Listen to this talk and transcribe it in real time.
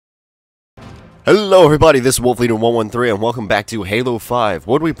Hello everybody, this is WolfLeader113 and welcome back to Halo 5.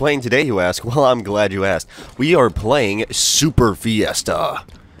 What are we playing today, you ask? Well, I'm glad you asked. We are playing Super Fiesta.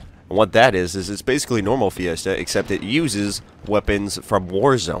 And what that is it's basically normal Fiesta, except it uses weapons from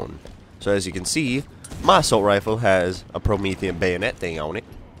Warzone. So as you can see, my assault rifle has a Promethean bayonet thing on it.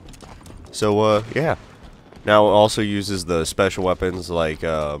 So, yeah. Now it also uses the special weapons like,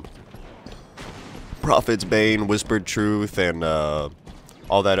 Prophet's Bane, Whispered Truth, and,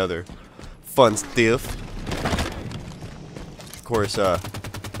 all that other fun stuff. Of course,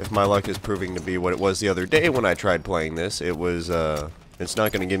 if my luck is proving to be what it was the other day when I tried playing this, it was, it's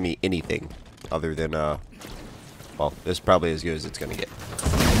not going to give me anything other than, well, this is probably as good as it's going to get.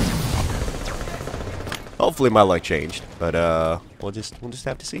 Hopefully my luck changed, but, we'll just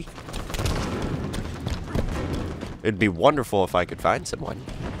have to see. It'd be wonderful if I could find someone.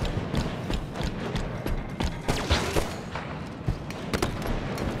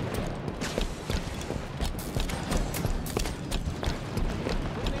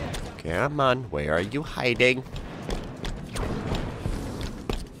 Come on, where are you hiding?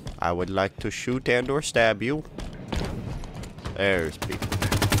 I would like to shoot and or stab you. There's people.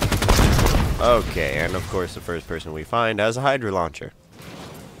 Okay, and of course the first person we find has a Hydra launcher.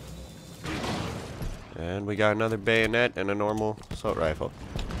 And we got another bayonet and a normal assault rifle.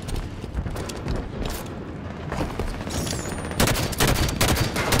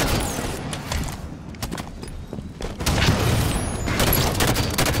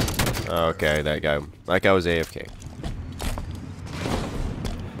 Okay, that guy was AFK.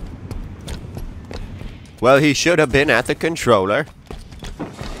 Well, he should have been at the controller.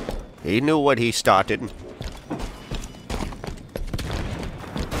 He knew what he started.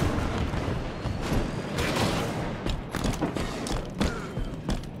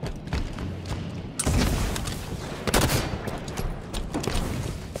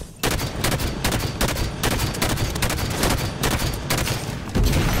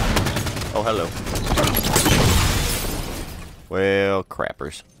 Oh, hello. Well,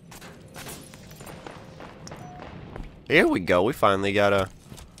 crappers. Here we go. We finally got a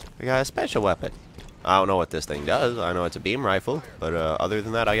special weapon. I don't know what this thing does. I know it's a beam rifle, but other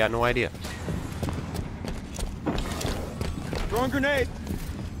than that, I got no idea. Throwing grenade.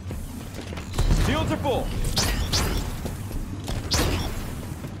 Shields are full.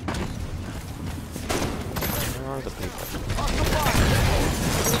 Where are the people?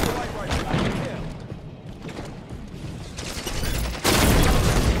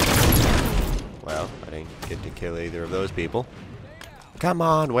 Well, I didn't get to kill either of those people. Come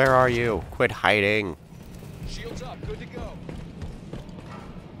on, where are you? Quit hiding. Shields up, good to go.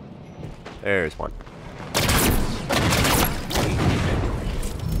 There's one.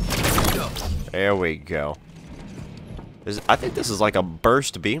 There we go. I think this is like a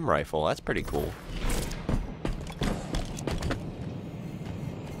burst beam rifle. That's pretty cool.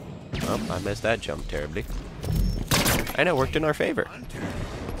 Oh, I missed that jump terribly. And it worked in our favor.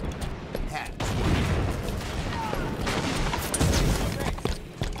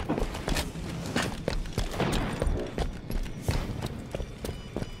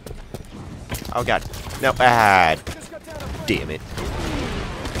 Oh god. No. Ah. Damn it.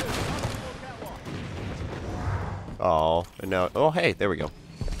 Oh. And now. Oh, hey. There we go.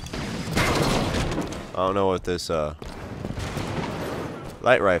 I don't know what this, light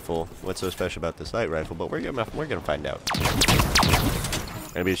rifle. What's so special about this light rifle? But we're gonna find out.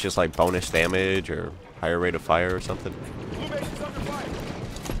 Maybe it's just like bonus damage or higher rate of fire or something.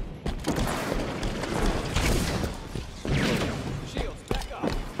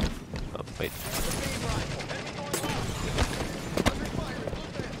 Oh, wait.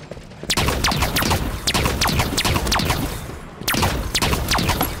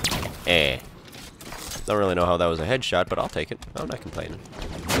 Don't really know how that was a headshot, but I'll take it. I'm not complaining.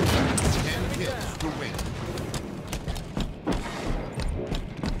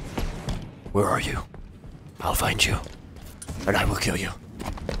 Where are you? I'll find you, and I will kill you.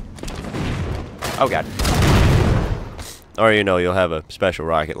 Oh god. Or you know, you'll have a special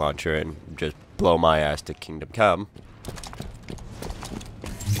rocket launcher and just blow my ass to Kingdom Come.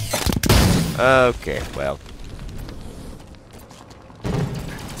 Okay, well.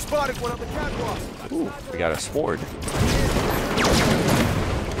 Spotted one on the catwalk. Ooh, we got a sword.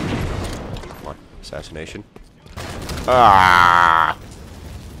 Come on, assassination. Ah!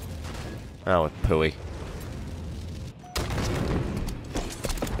 Oh, with pooey.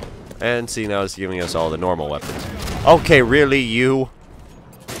 And see, now it's giving us all the normal weapons. Okay, really, you?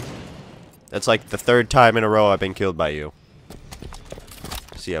 That's like the third time in a row I've been killed by you.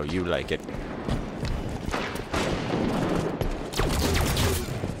 See how you like it.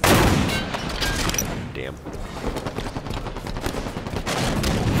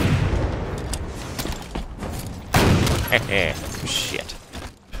 am. Shit.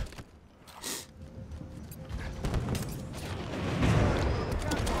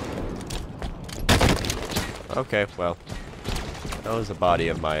 Okay, well. That was the body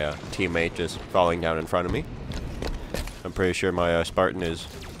of my teammate just falling down in front of me. I'm pretty sure my Spartan is...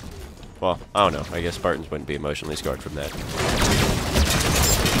 Well, I don't know. I guess Spartans wouldn't be emotionally scarred from that.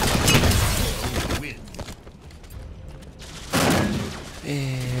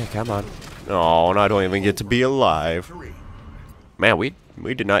 Yeah, come on. Oh, and I don't even get to be alive. Man, we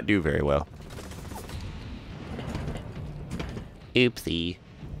did not do very well. Oopsie.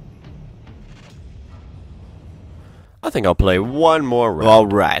 I think I'll play one more round.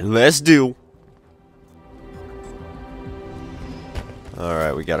 Alright, let's do.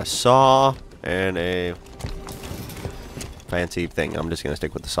 Alright, we got a saw and a fancy thing. I'm just gonna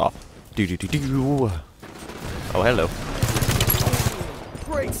stick with the saw. Do. Oh, hello.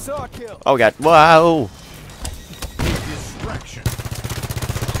 Great saw kill. Oh god. Wow. Distraction.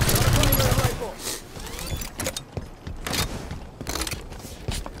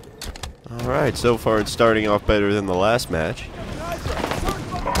 Alright, so far it's starting off better than the last match.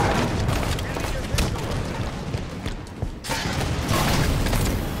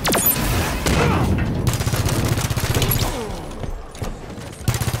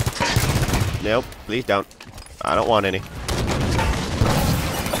 Nope, please don't. I don't want any.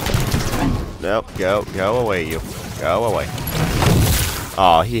 Nope, go away, you. Go away.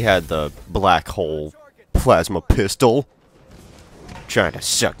 Aw, he had the black hole plasma pistol. Trying to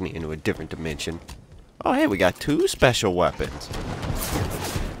suck me into a different dimension. Oh, hey, we got 2 special weapons.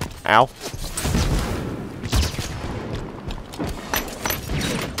 Ow.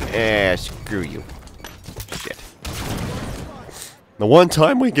 Screw you. Shit. The one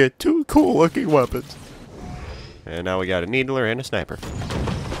time we get 2 cool looking weapons. And now we got a needler and a sniper.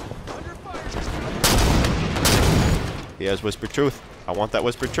 He has whispered truth. I want that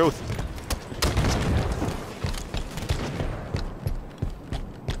whispered truth.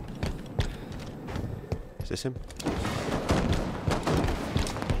 Is this him?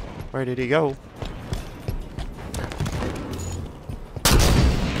 Where did he go?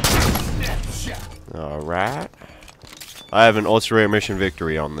 Alright. I have an ultra rare mission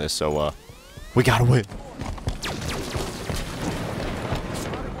victory on this, so we gotta win.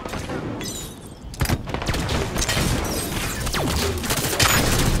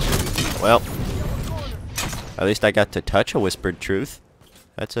 Well, at least I got to touch a whispered truth.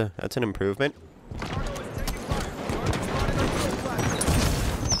 That's an improvement.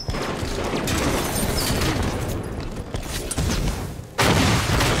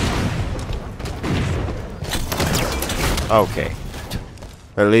 Okay.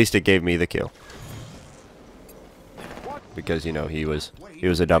 At least it gave me the kill. Because, you know, he was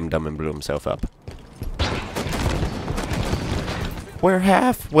a dum-dum and blew himself up. We're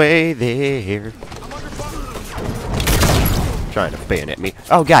halfway there. Trying to bayonet me.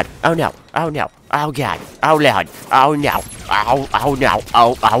 Oh god. Oh no. Oh no. Oh god. Oh lord. Oh no. Oh no.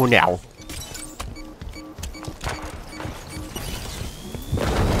 Oh no.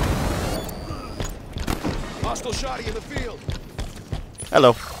 Hostile shotty in the field.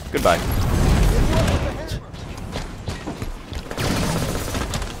 Hello. Goodbye.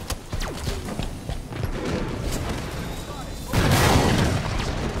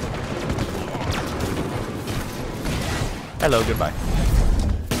 Hello, goodbye.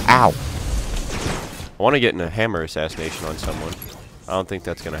 Ow. I want to get in a hammer assassination on someone. I don't think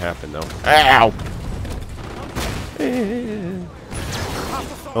that's going to happen, though. Ow!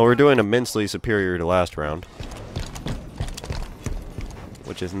 Well, we're doing immensely superior to last round.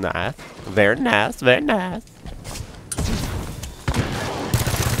 Which is nice. Very nice, very nice.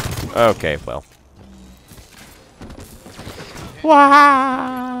 Okay, well.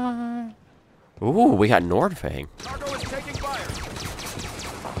 Why? Ooh, we got Nordfang. Cargo is taking fire.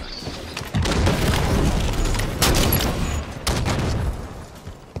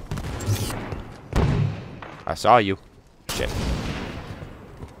 I saw you. Shit.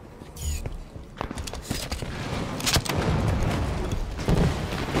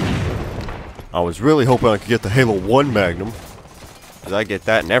 I was really hoping I could get the Halo 1 Magnum. Because I get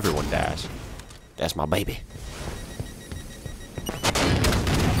that and everyone dies. That's my baby.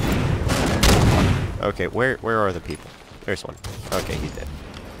 Okay, where are the people? There's one. Okay, he's dead.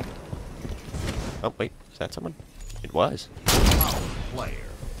 Oh, wait. Is that someone? It was. Player.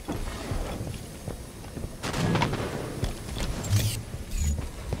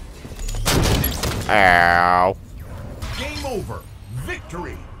 Ow. Game over.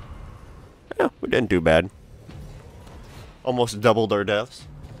 Victory. Yeah, we didn't do bad. Almost doubled our deaths.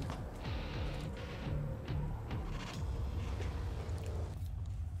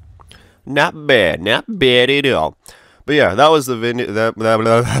 Not bad at all. But yeah, that was the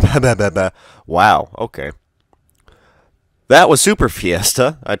video. Wow. Okay. That was Super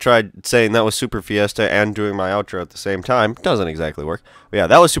Fiesta. I tried saying that was Super Fiesta and doing my outro at the same time. Doesn't exactly work. But yeah,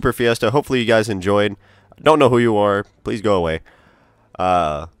 that was Super Fiesta. Hopefully you guys enjoyed. Don't know who you are. Please go away.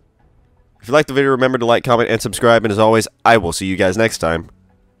 If you liked the video, remember to like, comment, and subscribe. And as always, I will see you guys next time.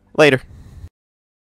 Later.